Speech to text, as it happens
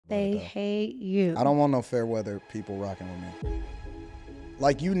They hate you. I don't want no fair weather people rocking with me.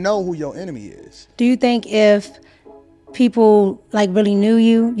 Like, you know who your enemy is. Do you think if people like really knew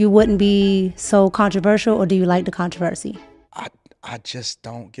you, you wouldn't be so controversial, or do you like the controversy? I just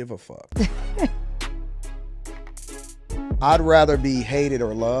don't give a fuck. I'd rather be hated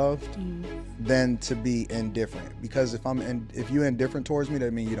or loved than to be indifferent. Because if you're indifferent towards me,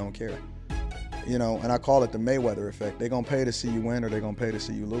 that means you don't care. You know, and I call it the Mayweather effect. They're gonna pay to see you win, or they're gonna pay to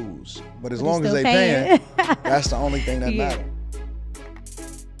see you lose. But as long as they paying, that's the only thing that matters.